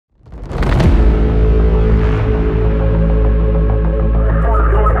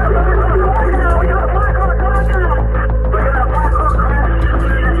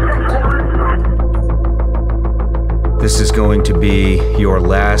your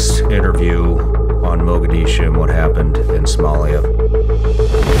last interview on Mogadishu and what happened in Somalia.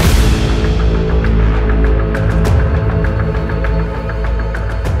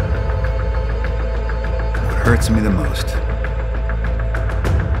 What hurts me the most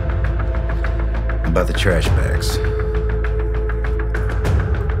about the trash bags.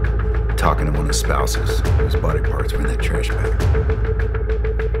 Talking to one of the spouses whose body parts were in that trash bag.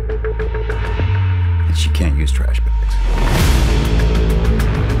 And she can't use trash bags.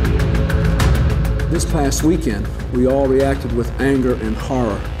 This past weekend, we all reacted with anger and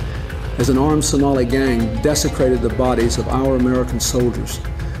horror as an armed Somali gang desecrated the bodies of our American soldiers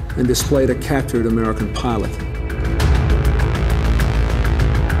and displayed a captured American pilot.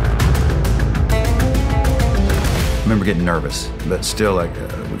 I remember getting nervous, but still like,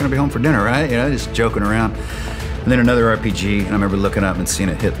 we're gonna be home for dinner, right? You know, just joking around. And then another RPG, and I remember looking up and seeing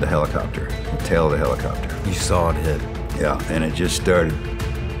it hit the helicopter, the tail of the helicopter. You saw it hit. Yeah, and it just started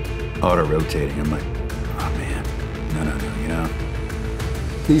auto-rotating. I'm like, oh man, no, you know?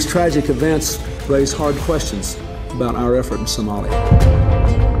 These tragic events raise hard questions about our effort in Somalia.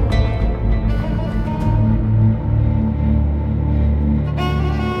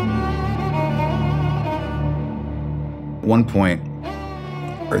 At one point, I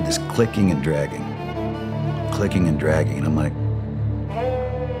heard this clicking and dragging, and I'm like,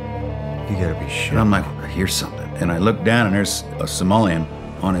 You gotta be shit. and I'm like, I hear something. And I look down and there's a Somalian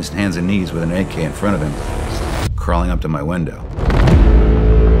on his hands and knees with an AK in front of him, crawling up to my window.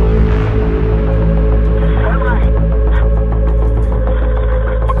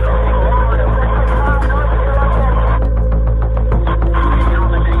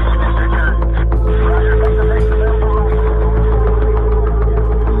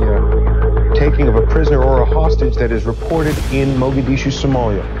 Taking of a prisoner or a hostage that is reported in Mogadishu,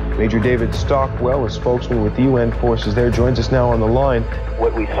 Somalia. Major David Stockwell, a spokesman with the UN forces there, joins us now on the line.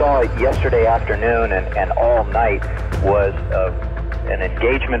 What we saw yesterday afternoon and all night was an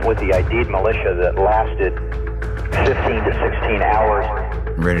engagement with the Aidid militia that lasted 15 to 16 hours.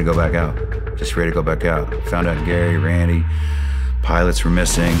 I'm ready to go back out, just ready to go back out. Found out Gary, Randy, pilots were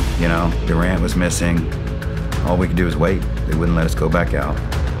missing, you know, Durant was missing. All we could do was wait. They wouldn't let us go back out.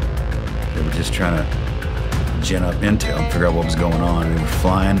 They were just trying to gin up intel and figure out what was going on. They were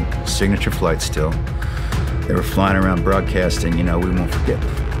flying signature flights still. They were flying around broadcasting, you know, we won't forget.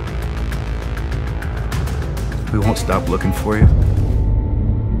 We won't stop looking for you.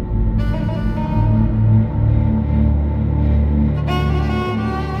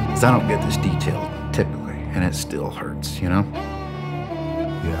 'Cause I don't get this detailed typically, and it still hurts, you know?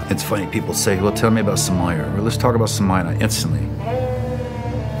 Yeah. It's funny, people say, well, tell me about Somalia, or let's talk about Somalia. And instantly,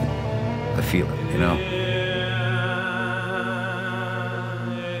 I feel it, you know?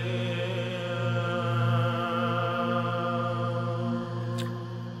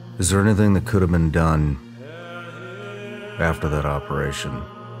 Is there anything that could have been done after that operation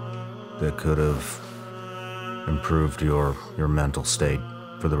that could have improved your mental state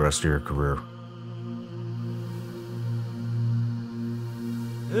for the rest of your career?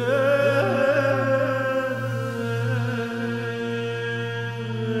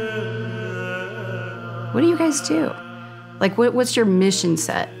 What do you guys do? Like, what's your mission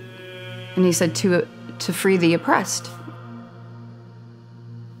set? And he said, to free the oppressed.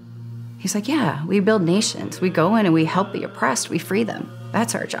 He's like, yeah, we build nations. We go in and we help the oppressed. We free them.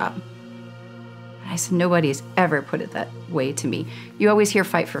 That's our job. And I said, nobody's ever put it that way to me. You always hear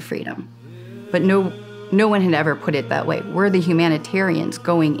fight for freedom. But no one had ever put it that way. We're the humanitarians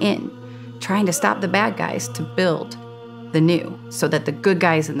going in, trying to stop the bad guys to build the new so that the good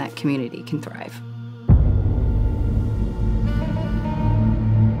guys in that community can thrive.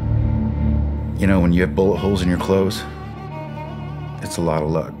 You know, when you have bullet holes in your clothes, it's a lot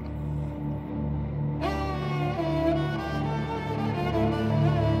of luck.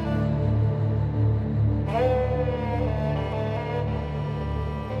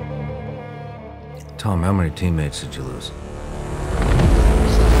 Tom, how many teammates did you lose?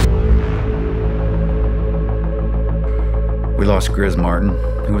 We lost Grizz Martin,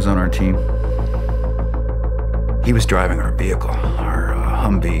 who was on our team. He was driving our vehicle, our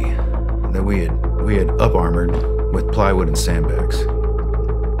Humvee, that we had up-armored with plywood and sandbags.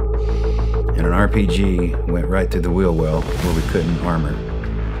 And an RPG went right through the wheel well where we couldn't armor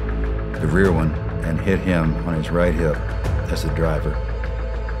the rear one and hit him on his right hip as the driver.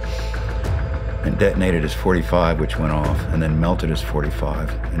 And detonated his .45, which went off, and then melted his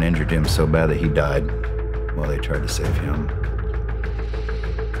 .45 and injured him so bad that he died while they tried to save him.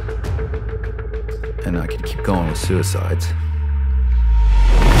 And I could keep going with suicides.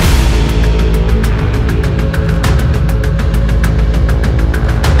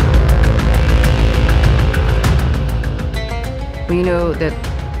 know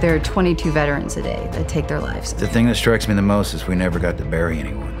that there are 22 veterans a day that take their lives. The thing that strikes me the most is we never got to bury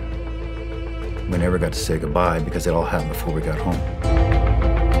anyone. We never got to say goodbye because it all happened before we got home.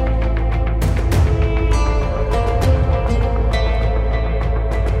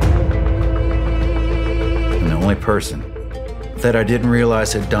 And the only person that I didn't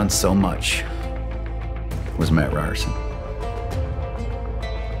realize had done so much was Matt Ryerson.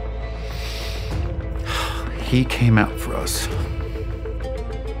 He came out for us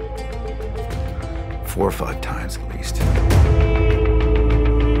 4 or 5 times at least.